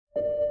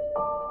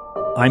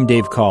I'm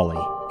Dave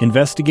Cawley,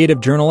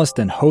 investigative journalist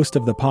and host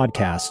of the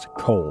podcast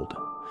Cold.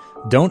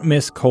 Don't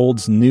miss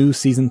Cold's new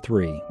Season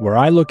 3, where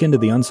I look into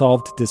the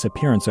unsolved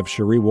disappearance of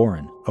Sheree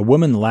Warren, a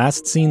woman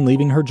last seen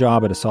leaving her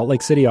job at a Salt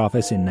Lake City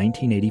office in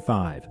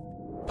 1985.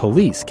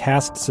 Police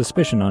cast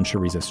suspicion on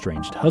Sheree's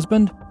estranged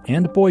husband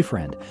and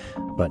boyfriend,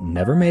 but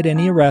never made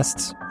any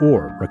arrests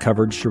or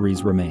recovered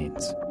Sheree's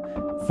remains.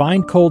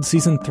 Find Cold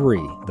Season 3,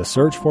 The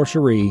Search for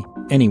Sheree,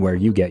 anywhere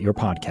you get your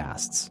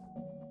podcasts.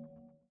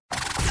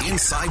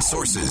 Inside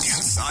Sources.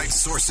 Inside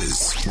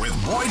Sources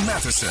with Boyd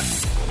Matheson.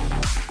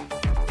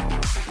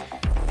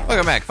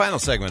 Welcome back. Final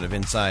segment of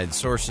Inside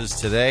Sources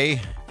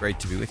today. Great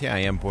to be with you. I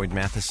am Boyd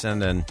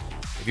Matheson. And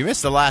if you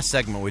missed the last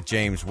segment with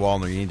James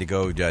Wallner, you need to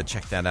go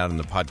check that out in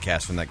the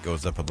podcast when that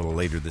goes up a little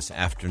later this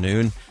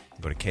afternoon.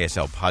 Go to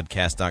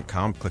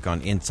kslpodcast.com, click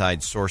on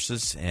Inside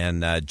Sources.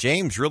 And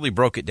James really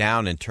broke it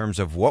down in terms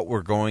of what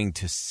we're going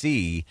to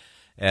see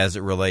as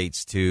it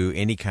relates to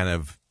any kind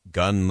of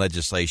gun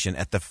legislation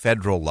at the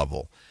federal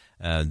level.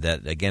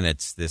 That, again,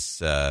 it's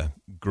this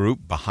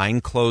group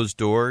behind closed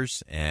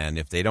doors, and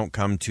if they don't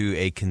come to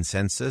a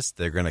consensus,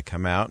 they're going to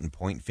come out and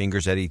point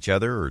fingers at each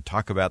other or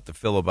talk about the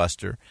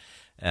filibuster.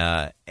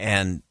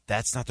 And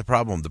that's not the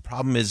problem. The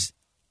problem is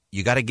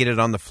you got to get it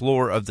on the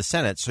floor of the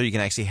Senate so you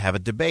can actually have a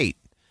debate,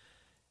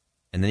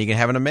 and then you can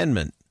have an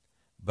amendment.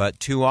 But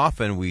too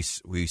often we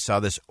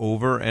saw this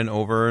over and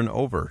over and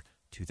over,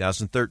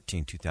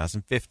 2013,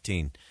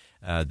 2015,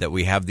 that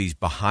we have these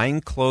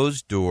behind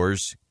closed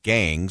doors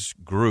gangs,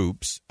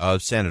 groups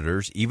of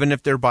senators, even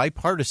if they're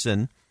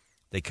bipartisan,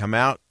 they come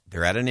out,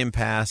 they're at an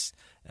impasse,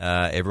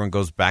 everyone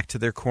goes back to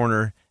their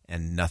corner,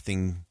 and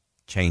nothing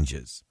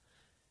changes.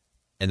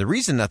 And the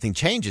reason nothing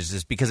changes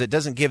is because it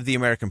doesn't give the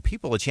American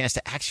people a chance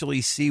to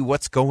actually see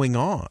what's going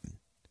on.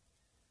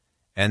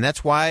 And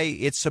that's why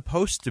it's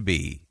supposed to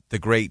be the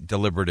great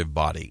deliberative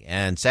body.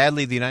 And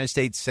sadly, the United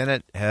States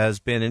Senate has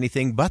been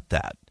anything but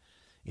that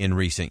in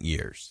recent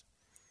years.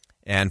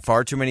 And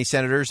far too many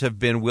senators have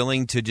been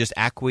willing to just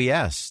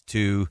acquiesce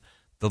to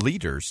the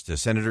leaders, to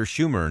Senator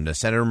Schumer and to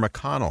Senator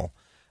McConnell.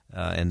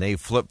 And they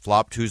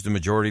flip-flopped who's the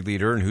majority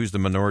leader and who's the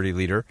minority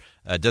leader.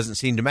 It doesn't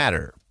seem to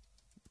matter.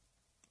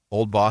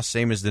 Old boss,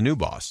 same as the new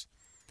boss.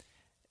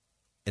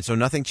 And so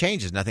nothing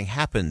changes. Nothing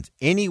happens.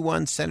 Any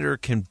one senator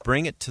can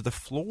bring it to the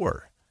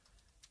floor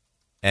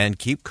and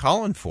keep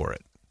calling for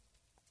it.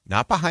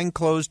 Not behind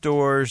closed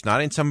doors,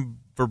 not in some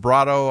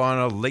vibrato on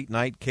a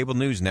late-night cable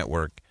news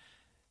network.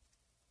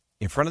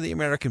 In front of the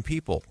American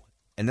people,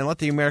 and then let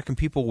the American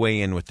people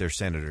weigh in with their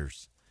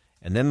senators.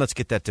 And then let's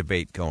get that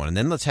debate going. And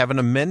then let's have an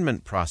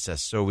amendment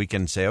process so we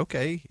can say,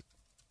 okay,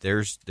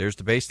 there's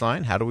the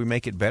baseline. How do we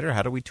make it better?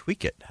 How do we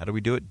tweak it? How do we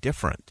do it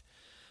different?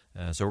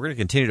 So we're going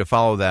to continue to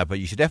follow that, but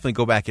you should definitely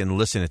go back and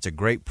listen. It's a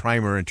great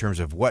primer in terms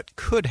of what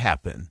could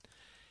happen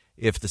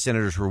if the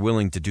senators were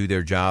willing to do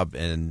their job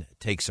and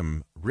take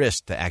some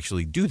risk to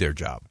actually do their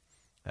job.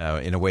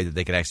 In a way that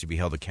they could actually be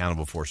held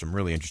accountable for. Some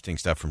really interesting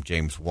stuff from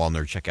James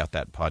Wallner. Check out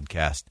that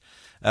podcast.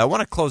 I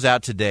want to close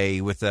out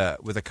today with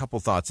a couple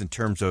thoughts in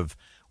terms of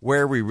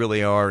where we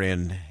really are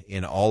in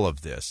all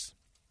of this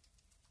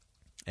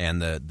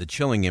and the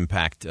chilling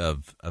impact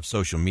of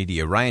social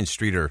media. Ryan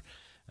Streeter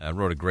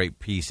wrote a great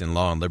piece in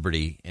Law and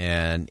Liberty,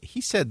 and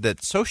he said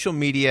that social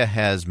media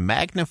has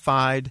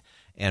magnified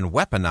and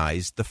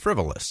weaponized the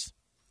frivolous,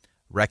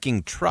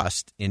 wrecking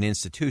trust in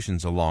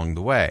institutions along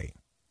the way.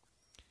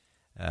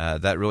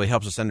 That really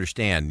helps us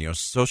understand,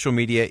 social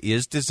media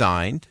is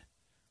designed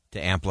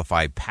to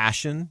amplify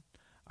passion,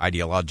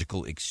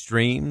 ideological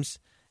extremes,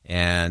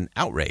 and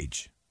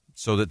outrage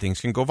so that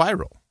things can go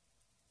viral.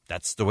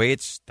 That's the way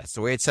it's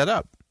set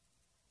up.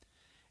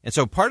 And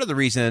so part of the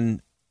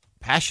reason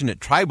passionate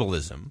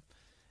tribalism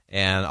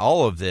and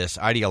all of this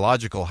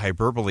ideological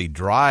hyperbole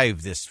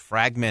drive this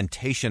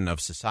fragmentation of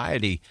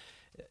society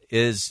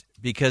is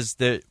because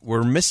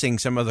we're missing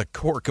some of the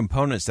core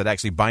components that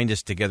actually bind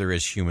us together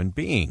as human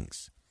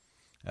beings.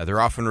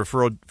 They're often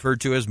referred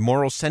to as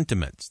moral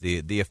sentiments,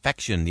 the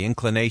affection, the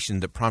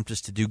inclination that prompt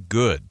us to do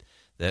good,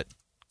 that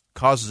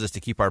causes us to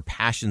keep our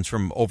passions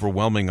from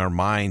overwhelming our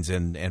minds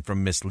and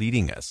from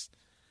misleading us.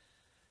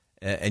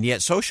 And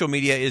yet social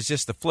media is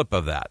just the flip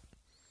of that.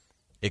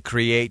 It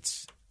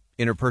creates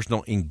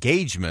interpersonal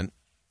engagement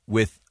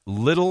with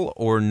little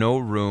or no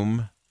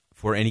room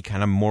for any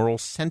kind of moral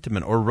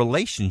sentiment or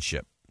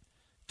relationship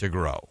to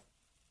grow.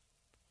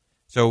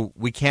 So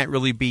we can't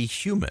really be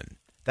human.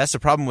 That's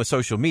the problem with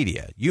social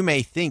media. You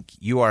may think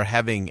you are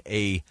having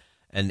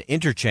an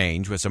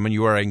interchange with someone,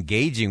 you are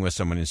engaging with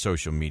someone in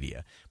social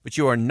media, but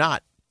you are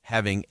not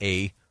having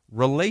a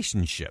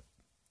relationship.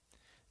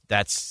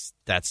 That's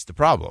the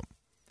problem,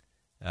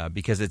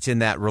 because it's in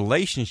that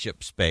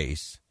relationship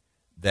space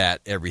that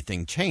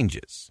everything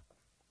changes.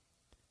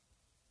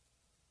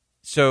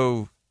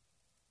 So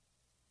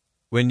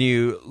when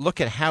you look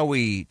at how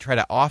we try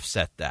to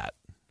offset that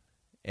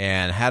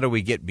and how do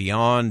we get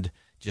beyond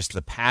just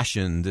the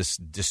passion, this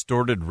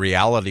distorted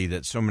reality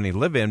that so many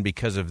live in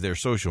because of their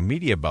social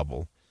media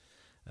bubble,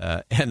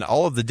 and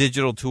all of the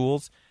digital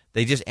tools,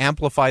 they just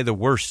amplify the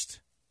worst,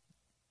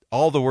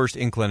 all the worst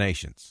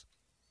inclinations.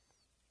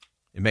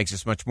 It makes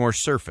us much more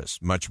surface,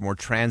 much more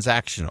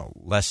transactional,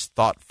 less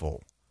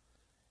thoughtful.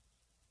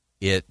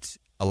 It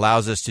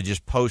allows us to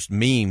just post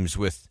memes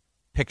with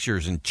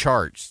pictures and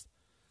charts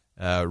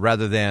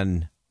rather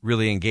than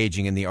really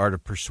engaging in the art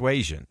of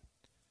persuasion.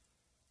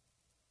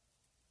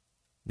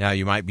 Now,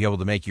 you might be able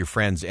to make your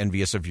friends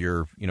envious of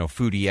your,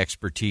 foodie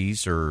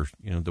expertise, or,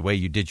 the way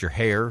you did your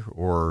hair,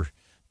 or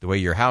the way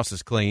your house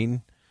is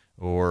clean,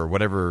 or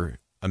whatever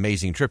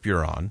amazing trip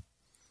you're on,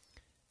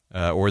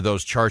 or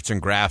those charts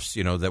and graphs,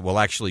 that will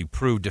actually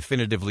prove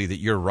definitively that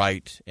you're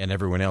right and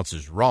everyone else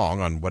is wrong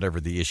on whatever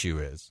the issue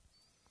is.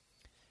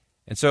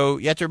 And so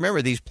you have to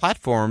remember, these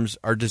platforms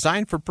are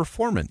designed for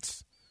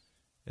performance.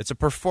 It's a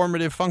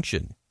performative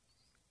function.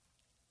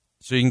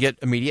 So you can get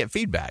immediate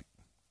feedback,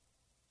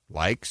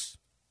 likes,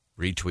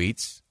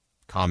 retweets,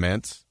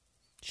 comments,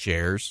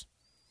 shares.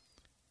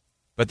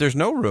 But there's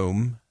no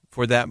room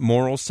for that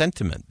moral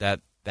sentiment,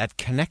 that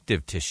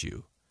connective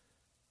tissue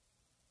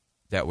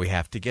that we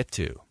have to get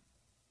to.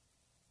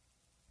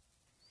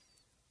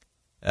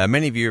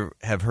 Many of you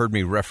have heard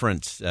me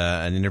reference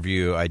an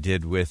interview I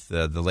did with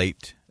the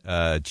late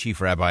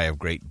Chief Rabbi of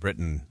Great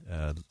Britain,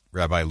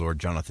 Rabbi Lord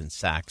Jonathan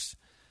Sacks.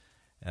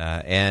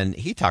 And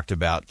he talked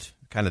about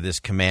kind of this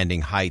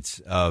commanding heights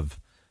of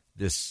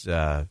this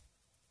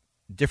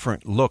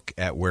different look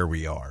at where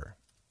we are.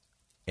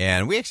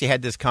 And we actually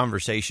had this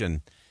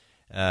conversation.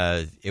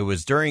 It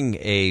was during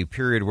a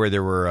period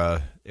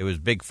where it was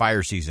big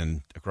fire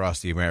season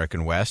across the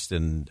American West,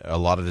 and a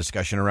lot of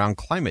discussion around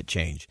climate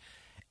change.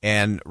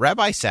 And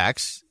Rabbi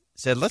Sacks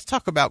said, let's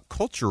talk about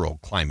cultural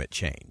climate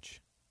change.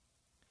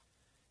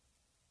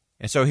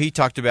 And so he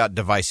talked about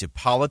divisive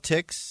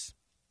politics,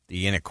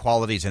 the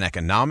inequalities in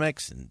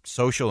economics and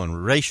social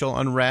and racial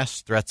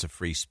unrest, threats of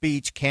free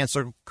speech,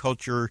 cancel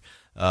culture,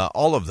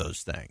 all of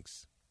those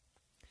things.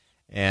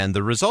 And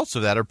the results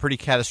of that are pretty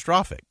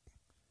catastrophic.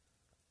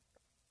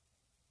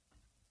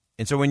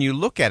 And so when you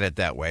look at it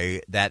that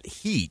way, that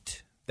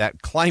heat,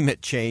 that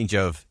climate change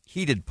of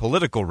heated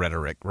political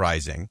rhetoric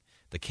rising,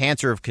 the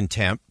cancer of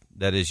contempt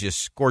that is just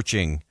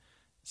scorching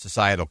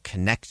societal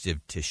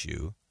connective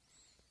tissue,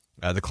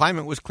 the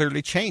climate was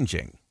clearly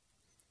changing.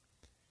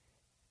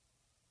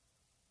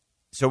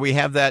 So we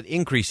have that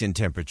increase in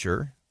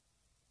temperature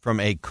from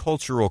a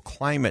cultural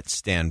climate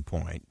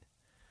standpoint.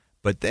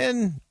 But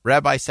then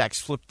Rabbi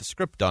Sacks flipped the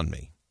script on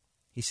me.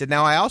 He said,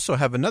 now I also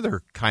have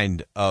another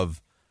kind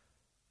of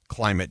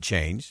climate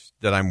change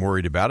that I'm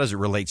worried about as it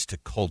relates to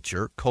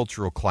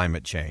cultural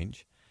climate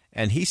change.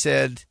 And he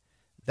said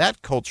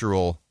that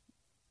cultural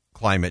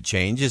climate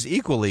change is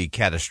equally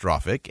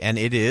catastrophic, and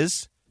it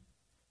is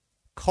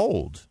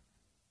cold.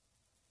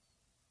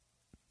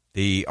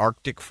 The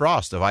Arctic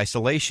frost of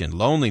isolation,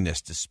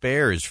 loneliness,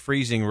 despair is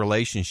freezing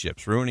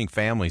relationships, ruining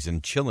families,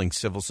 and chilling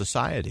civil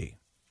society.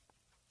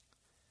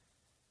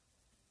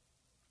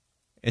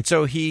 And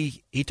so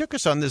he took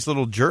us on this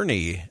little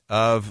journey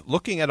of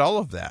looking at all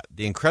of that,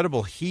 the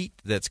incredible heat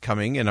that's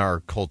coming in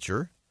our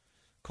culture,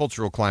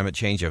 cultural climate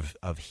change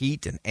of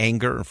heat and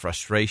anger and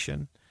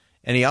frustration.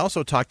 And he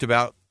also talked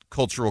about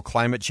cultural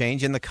climate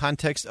change in the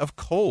context of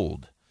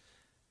cold,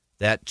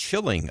 that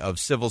chilling of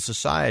civil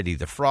society,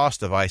 the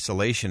frost of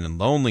isolation and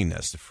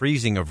loneliness, the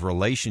freezing of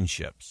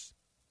relationships.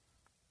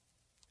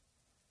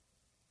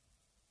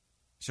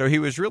 So he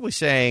was really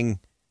saying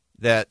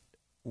that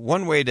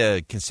one way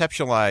to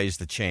conceptualize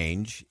the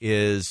change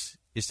is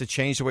to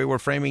change the way we're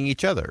framing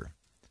each other.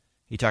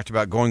 He talked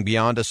about going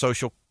beyond a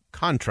social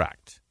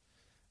contract,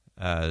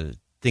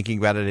 thinking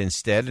about it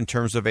instead in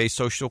terms of a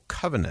social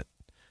covenant,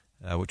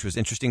 which was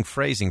interesting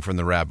phrasing from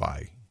the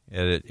rabbi.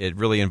 It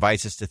really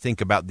invites us to think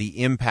about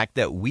the impact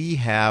that we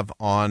have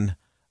on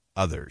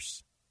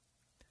others.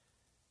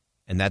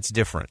 And that's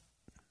different.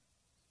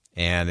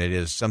 And it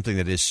is something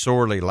that is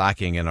sorely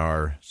lacking in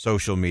our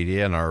social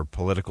media and our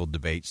political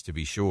debates, to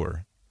be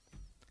sure.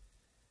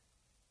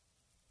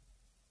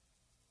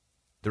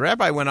 The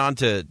rabbi went on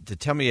to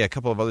tell me a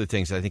couple of other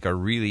things that I think are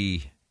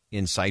really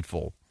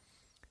insightful.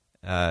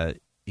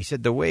 He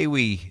said the way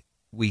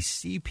we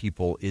see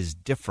people is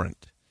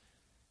different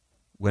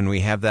when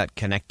we have that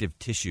connective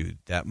tissue,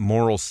 that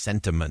moral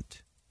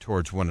sentiment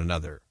towards one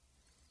another.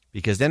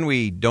 Because then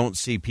we don't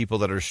see people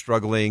that are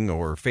struggling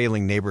or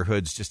failing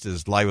neighborhoods just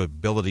as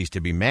liabilities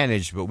to be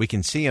managed, but we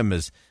can see them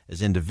as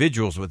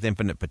individuals with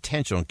infinite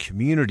potential and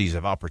communities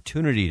of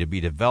opportunity to be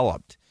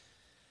developed.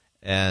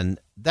 And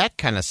that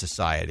kind of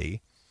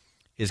society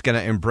is going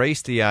to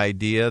embrace the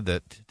idea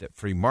that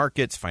free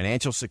markets,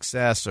 financial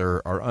success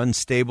are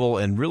unstable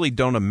and really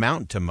don't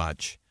amount to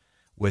much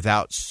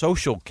without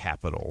social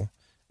capital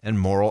and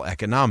moral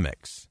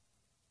economics.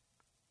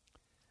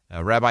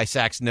 Rabbi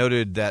Sacks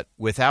noted that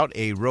without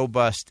a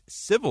robust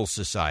civil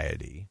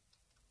society,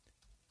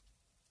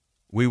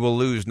 we will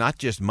lose not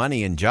just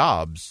money and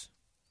jobs,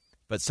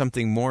 but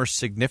something more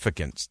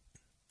significant: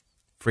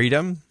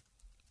 freedom,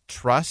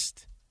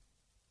 trust,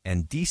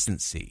 and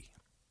decency,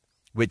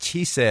 which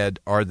he said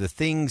are the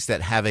things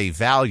that have a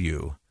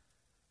value,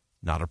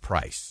 not a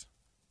price.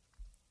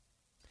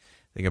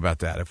 Think about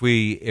that.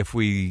 If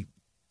we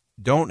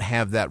don't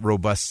have that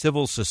robust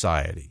civil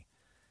society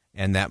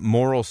and that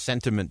moral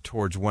sentiment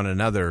towards one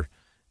another,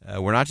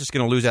 we're not just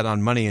going to lose out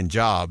on money and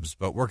jobs,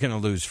 but we're going to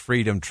lose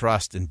freedom,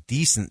 trust, and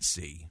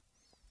decency.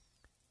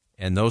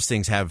 And those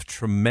things have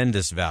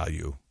tremendous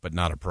value, but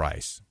not a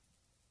price.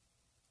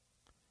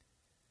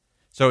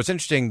 So it's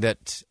interesting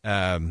that,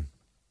 the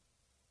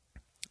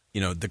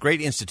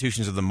great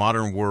institutions of the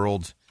modern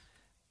world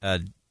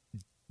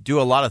do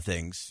a lot of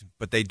things,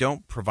 but they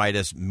don't provide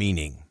us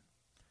meaning.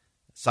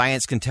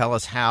 Science can tell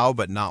us how,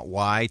 but not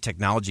why.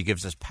 Technology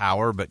gives us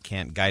power, but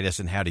can't guide us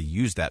in how to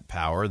use that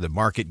power. The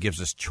market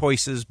gives us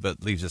choices,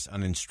 but leaves us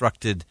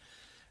uninstructed.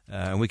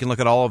 And we can look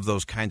at all of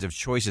those kinds of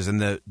choices.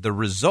 And the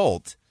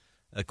result,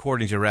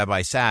 according to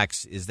Rabbi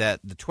Sacks, is that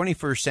the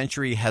 21st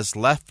century has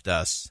left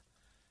us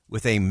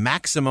with a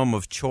maximum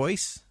of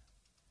choice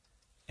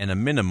and a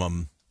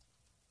minimum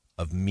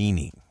of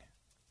meaning.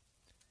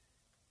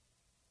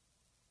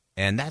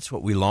 And that's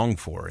what we long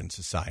for in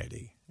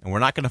society. And we're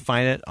not going to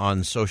find it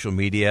on social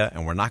media,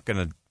 and we're not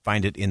going to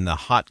find it in the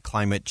hot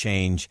climate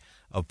change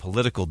of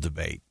political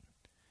debate.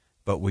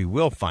 But we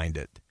will find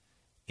it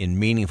in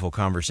meaningful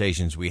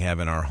conversations we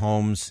have in our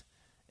homes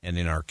and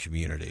in our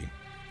community.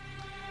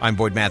 I'm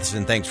Boyd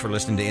Matheson. Thanks for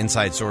listening to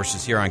Inside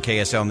Sources here on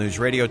KSL News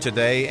Radio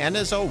today. And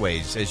as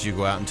always, as you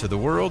go out into the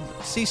world,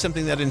 see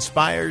something that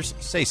inspires,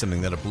 say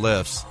something that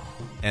uplifts,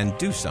 and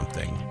do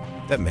something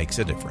that makes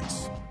a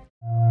difference.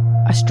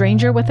 A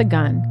stranger with a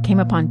gun came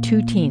upon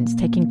two teens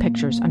taking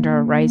pictures under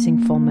a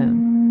rising full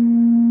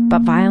moon.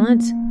 But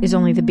violence is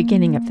only the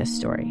beginning of this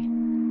story.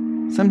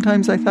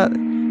 Sometimes I thought,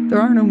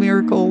 there are no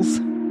miracles.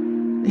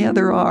 Yeah,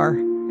 there are,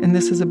 and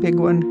this is a big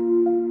one.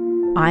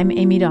 I'm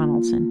Amy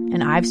Donaldson,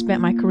 and I've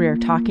spent my career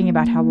talking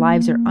about how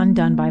lives are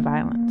undone by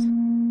violence.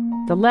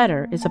 The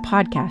Letter is a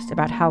podcast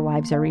about how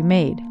lives are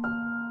remade.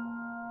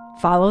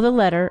 Follow The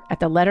Letter at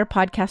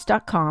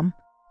theletterpodcast.com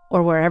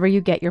or wherever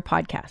you get your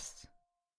podcasts.